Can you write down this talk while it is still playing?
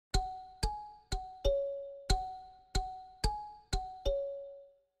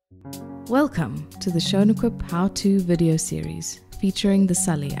Welcome to the Shonaquip how-to video series featuring the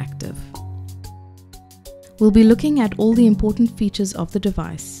Sully Active. We'll be looking at all the important features of the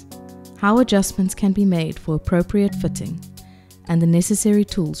device, how adjustments can be made for appropriate fitting, and the necessary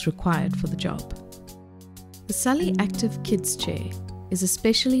tools required for the job. The Sully Active Kids Chair is a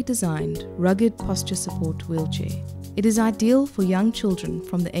specially designed, rugged posture support wheelchair. It is ideal for young children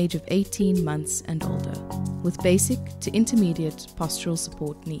from the age of 18 months and older, with basic to intermediate postural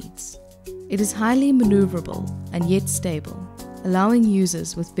support needs. It is highly maneuverable and yet stable, allowing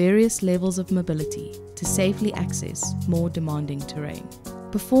users with various levels of mobility to safely access more demanding terrain.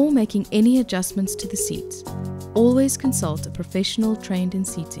 Before making any adjustments to the seat, always consult a professional trained in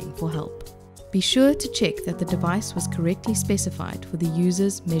seating for help. Be sure to check that the device was correctly specified for the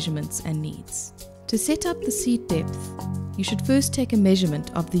user's measurements and needs. To set up the seat depth, you should first take a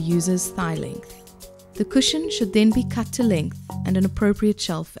measurement of the user's thigh length. The cushion should then be cut to length and an appropriate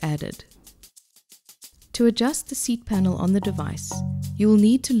shelf added. To adjust the seat panel on the device, you will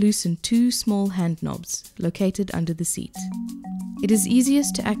need to loosen two small hand knobs located under the seat. It is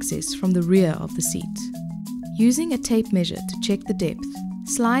easiest to access from the rear of the seat. Using a tape measure to check the depth,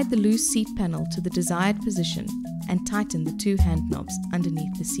 slide the loose seat panel to the desired position and tighten the two hand knobs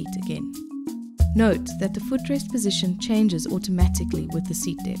underneath the seat again. Note that the footrest position changes automatically with the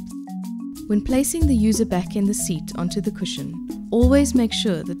seat depth. When placing the user back in the seat onto the cushion, always make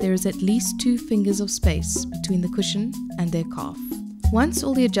sure that there is at least 2 fingers of space between the cushion and their calf. Once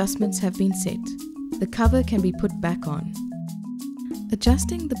all the adjustments have been set, the cover can be put back on.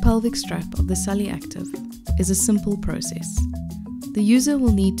 Adjusting the pelvic strap of the Sully Active is a simple process. The user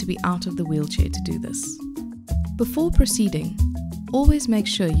will need to be out of the wheelchair to do this. Before proceeding, always make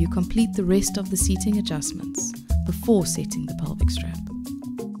sure you complete the rest of the seating adjustments before setting the pelvic strap.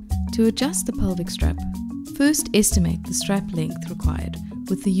 To adjust the pelvic strap, first estimate the strap length required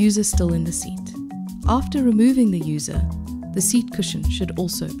with the user still in the seat. After removing the user, the seat cushion should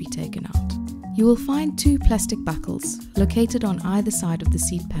also be taken out. You will find 2 plastic buckles located on either side of the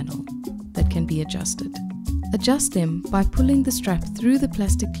seat panel that can be adjusted. Adjust them by pulling the strap through the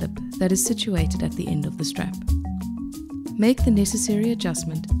plastic clip that is situated at the end of the strap. Make the necessary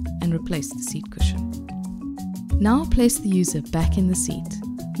adjustment and replace the seat cushion. Now place the user back in the seat,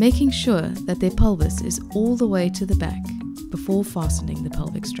 making sure that their pelvis is all the way to the back before fastening the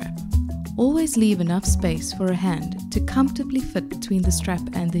pelvic strap. Always leave enough space for a hand to comfortably fit between the strap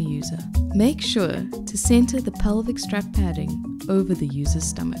and the user. Make sure to center the pelvic strap padding over the user's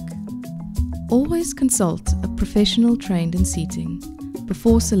stomach. Always consult a professional trained in seating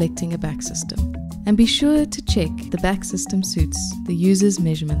before selecting a back system, and be sure to check the back system suits the user's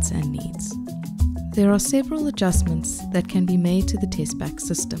measurements and needs. There are several adjustments that can be made to the Tess Back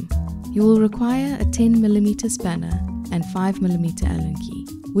system. You will require a 10mm spanner and 5mm Allen key,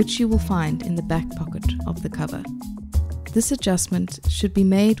 which you will find in the back pocket of the cover. This adjustment should be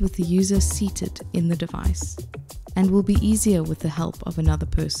made with the user seated in the device and will be easier with the help of another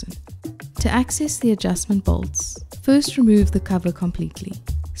person. To access the adjustment bolts, first remove the cover completely.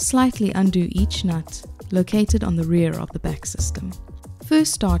 Slightly undo each nut located on the rear of the back system.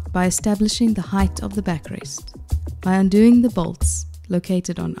 First start by establishing the height of the backrest by undoing the bolts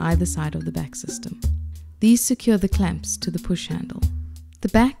located on either side of the back system. These secure the clamps to the push handle. The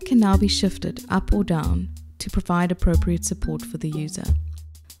back can now be shifted up or down to provide appropriate support for the user.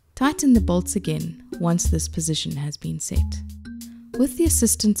 Tighten the bolts again once this position has been set. With the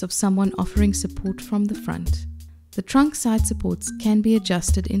assistance of someone offering support from the front, the trunk side supports can be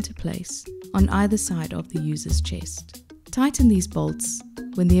adjusted into place on either side of the user's chest. Tighten these bolts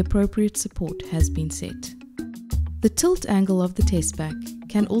when the appropriate support has been set. The tilt angle of the Tess Back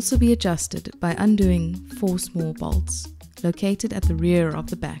can also be adjusted by undoing 4 small bolts located at the rear of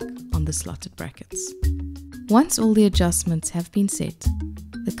the back on the slotted brackets. Once all the adjustments have been set,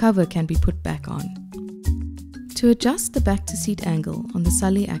 the cover can be put back on. To adjust the back to seat angle on the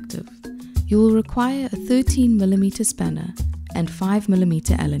Sully Active, you will require a 13mm spanner and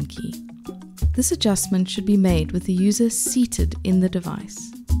 5mm Allen key. This adjustment should be made with the user seated in the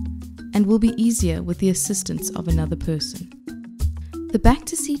device and will be easier with the assistance of another person. The back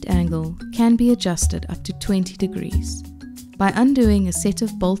to seat angle can be adjusted up to 20 degrees by undoing a set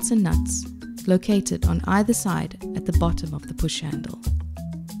of bolts and nuts located on either side at the bottom of the push handle.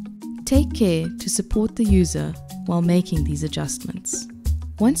 Take care to support the user while making these adjustments.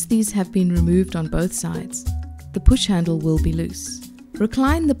 Once these have been removed on both sides, the push handle will be loose.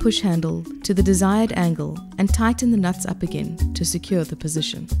 Recline the push handle to the desired angle and tighten the nuts up again to secure the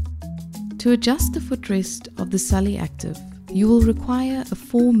position. To adjust the footrest of the Sully Active, you will require a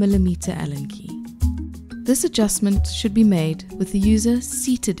 4mm Allen key. This adjustment should be made with the user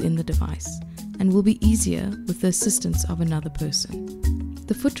seated in the device and will be easier with the assistance of another person.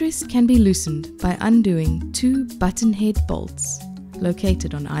 The footrest can be loosened by undoing 2 button head bolts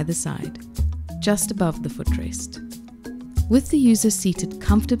located on either side, just above the footrest. With the user seated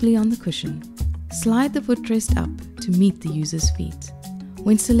comfortably on the cushion, slide the footrest up to meet the user's feet.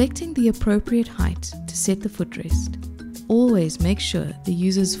 When selecting the appropriate height to set the footrest, always make sure the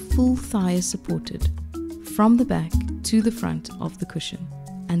user's full thigh is supported from the back to the front of the cushion,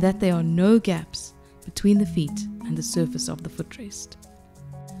 and that there are no gaps between the feet and the surface of the footrest.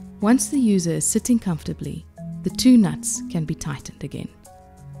 Once the user is sitting comfortably, the 2 nuts can be tightened again.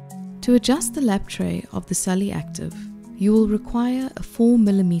 To adjust the lap tray of the Sully Active, you will require a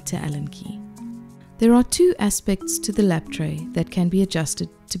 4mm Allen key. There are 2 aspects to the lap tray that can be adjusted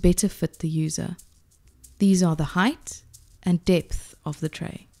to better fit the user. These are the height and depth of the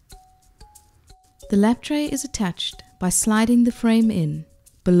tray. The lap tray is attached by sliding the frame in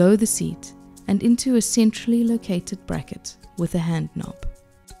below the seat and into a centrally located bracket with a hand knob.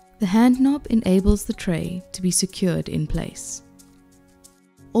 The hand knob enables the tray to be secured in place.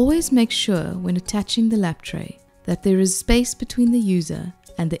 Always make sure when attaching the lap tray that there is space between the user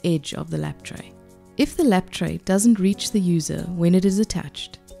and the edge of the lap tray. If the lap tray doesn't reach the user when it is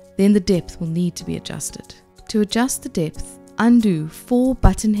attached, then the depth will need to be adjusted. To adjust the depth, undo 4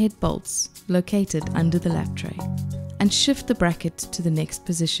 button head bolts located under the lap tray and shift the bracket to the next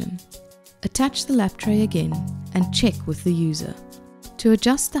position. Attach the lap tray again and check with the user. To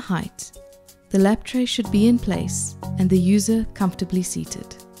adjust the height, the lap tray should be in place and the user comfortably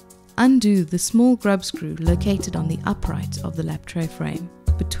seated. Undo the small grub screw located on the upright of the lap tray frame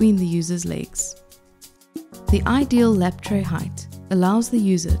between the user's legs. The ideal lap tray height allows the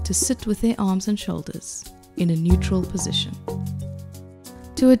user to sit with their arms and shoulders in a neutral position.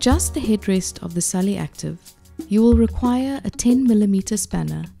 To adjust the headrest of the Sully Active, you will require a 10mm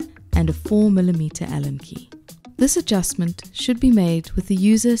spanner and a 4mm Allen key. This adjustment should be made with the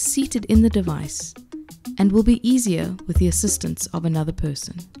user seated in the device and will be easier with the assistance of another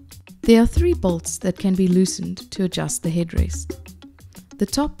person. There are 3 bolts that can be loosened to adjust the headrest. The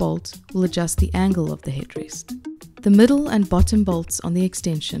top bolt will adjust the angle of the headrest. The middle and bottom bolts on the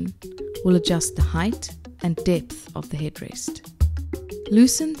extension will adjust the height and depth of the headrest.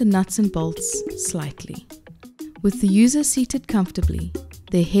 Loosen the nuts and bolts slightly. With the user seated comfortably,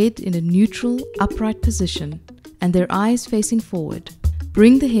 their head in a neutral, upright position, and their eyes facing forward,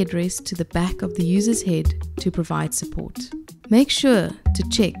 bring the headrest to the back of the user's head to provide support. Make sure to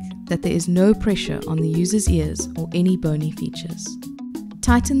check that there is no pressure on the user's ears or any bony features.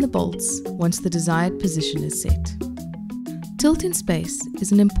 Tighten the bolts once the desired position is set. Tilt in space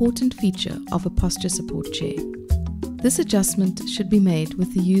is an important feature of a posture support chair. This adjustment should be made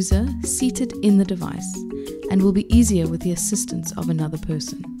with the user seated in the device and will be easier with the assistance of another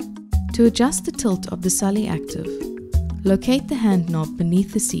person. To adjust the tilt of the Sully Active, locate the hand knob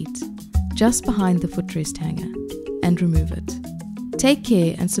beneath the seat, just behind the footrest hanger, and remove it. Take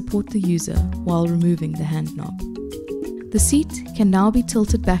care and support the user while removing the hand knob. The seat can now be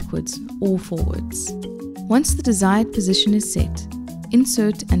tilted backwards or forwards. Once the desired position is set,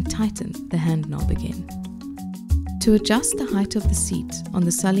 insert and tighten the hand knob again. To adjust the height of the seat on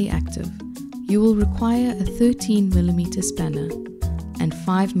the Sully Active, you will require a 13mm spanner and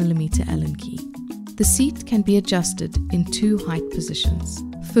 5mm Allen key. The seat can be adjusted in 2 height positions.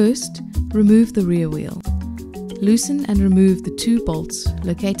 First, remove the rear wheel. Loosen and remove the 2 bolts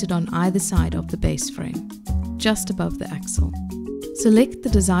located on either side of the base frame, just above the axle. Select the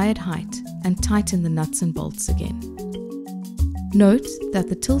desired height and tighten the nuts and bolts again. Note that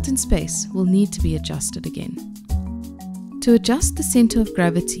the tilt in space will need to be adjusted again. To adjust the center of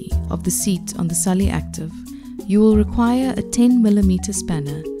gravity of the seat on the Sully Active, you will require a 10mm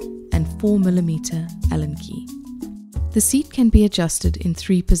spanner and 4mm Allen key. The seat can be adjusted in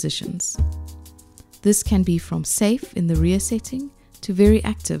 3 positions. This can be from safe in the rear setting to very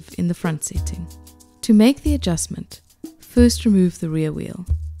active in the front setting. To make the adjustment, first remove the rear wheel.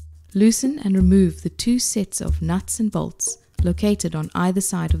 Loosen and remove the 2 sets of nuts and bolts located on either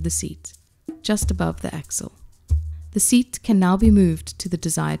side of the seat, just above the axle. The seat can now be moved to the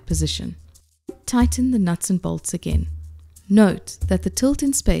desired position. Tighten the nuts and bolts again. Note that the tilt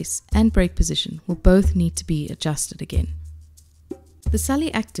in space and brake position will both need to be adjusted again. The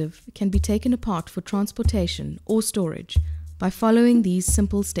Sully Active can be taken apart for transportation or storage by following these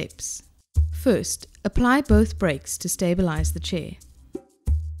simple steps. First, apply both brakes to stabilize the chair.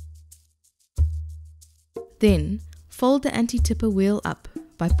 Then, fold the anti-tipper wheel up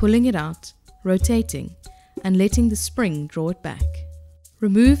by pulling it out, rotating, and letting the spring draw it back.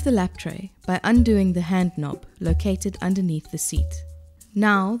 Remove the lap tray by undoing the hand knob located underneath the seat.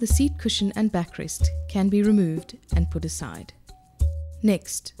 Now the seat cushion and backrest can be removed and put aside.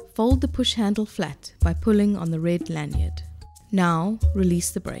 Next, fold the push handle flat by pulling on the red lanyard. Now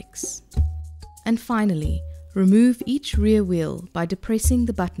release the brakes. And finally, remove each rear wheel by depressing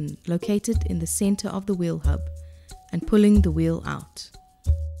the button located in the center of the wheel hub and pulling the wheel out.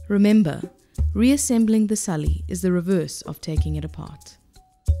 Remember, reassembling the Sully is the reverse of taking it apart.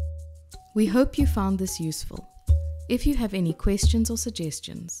 We hope you found this useful. If you have any questions or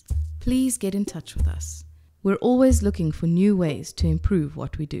suggestions, please get in touch with us. We're always looking for new ways to improve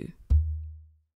what we do.